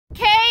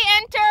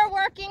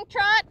working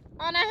trot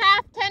on a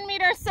half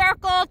 10-meter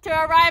circle to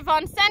arrive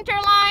on center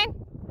line.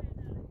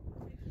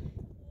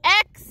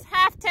 X,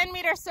 half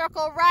 10-meter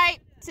circle right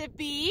to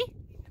B.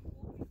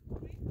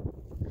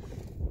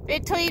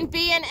 Between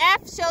B and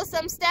F, show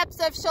some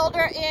steps of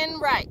shoulder in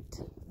right.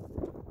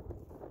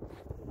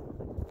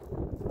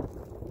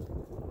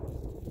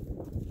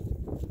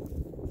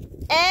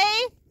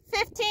 A,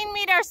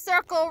 15-meter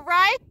circle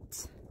right.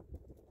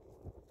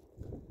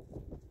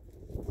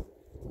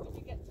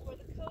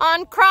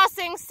 On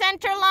crossing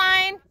center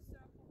line,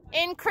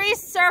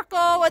 increase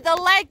circle with a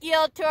leg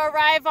yield to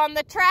arrive on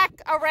the track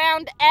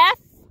around F.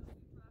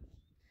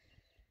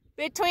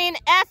 Between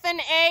F and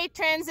A,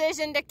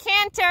 transition to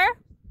canter.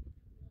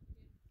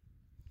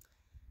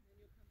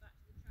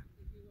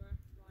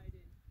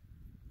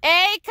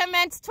 A,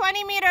 commence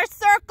 20-meter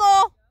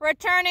circle,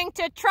 returning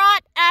to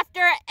trot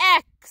after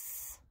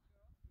X.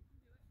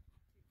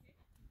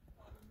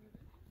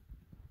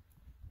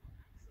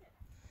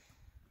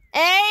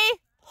 A,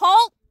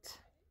 halt.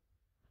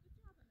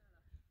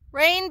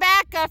 Rein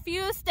back a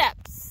few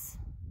steps.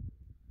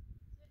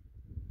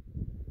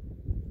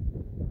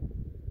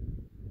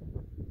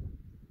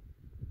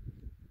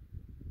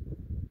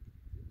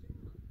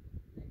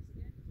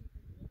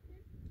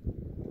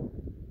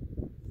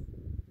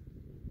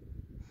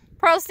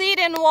 Proceed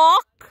and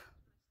walk.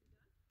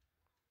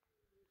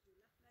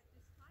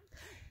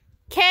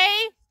 K,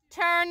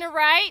 turn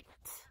right.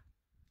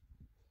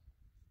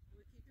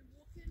 We'll keep him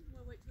walking.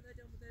 We'll wait till they're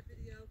done with their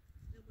video,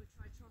 then we'll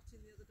try trotting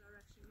the other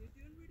direction. You're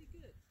doing really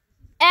good.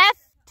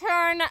 F,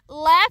 turn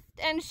left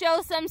and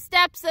show some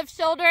steps of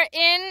shoulder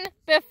in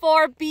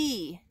before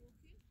B.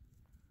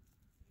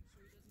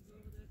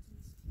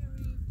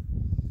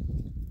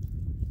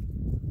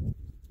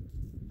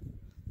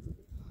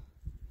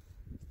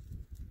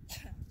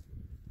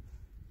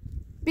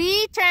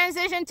 B,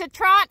 transition to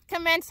trot,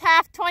 commence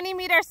half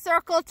 20-meter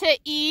circle to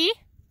E.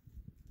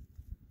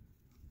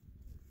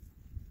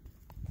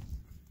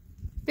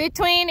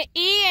 Between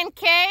E and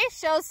K,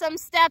 show some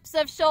steps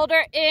of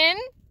shoulder in.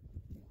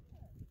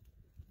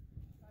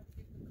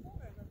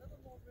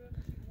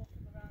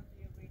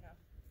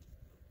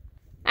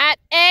 At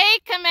A,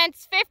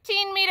 commence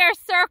 15-meter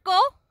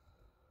circle.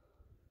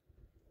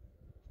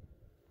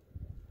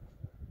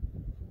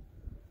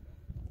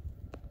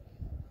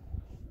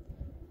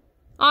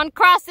 On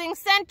crossing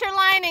center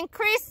line,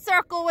 increase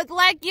circle with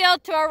leg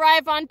yield to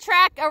arrive on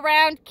track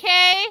around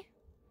K.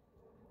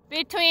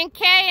 Between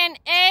K and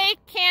A,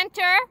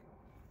 canter.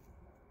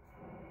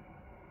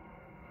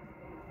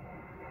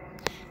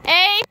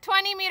 A,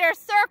 20-meter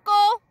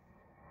circle.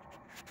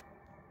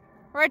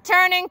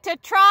 Returning to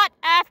trot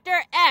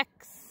after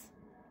X.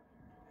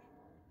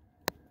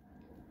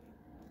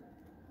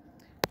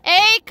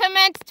 A,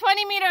 commence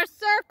 20-meter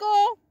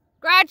circle,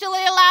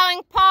 gradually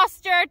allowing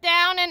posture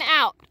down and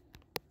out.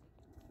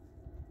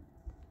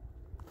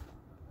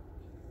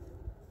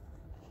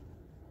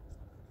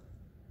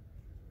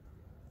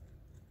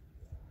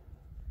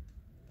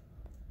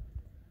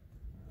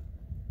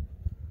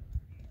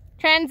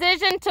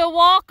 Transition to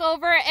walk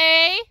over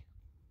A.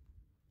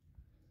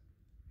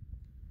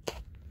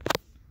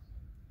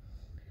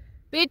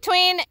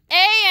 Between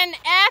A and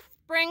F,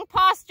 bring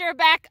posture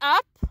back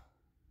up.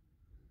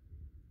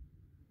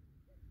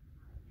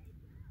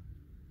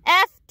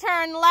 F,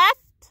 turn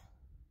left.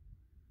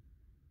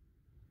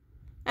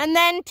 And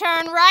then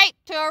turn right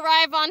to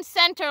arrive on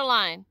center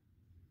line.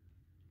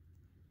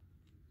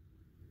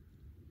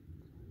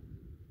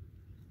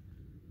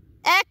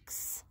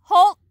 X,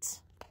 halt.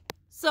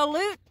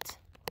 Salute.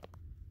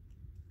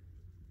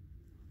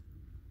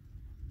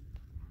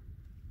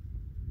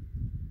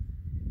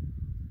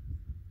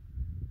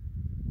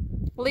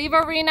 Leave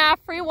arena,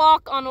 free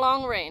walk on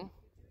long rein.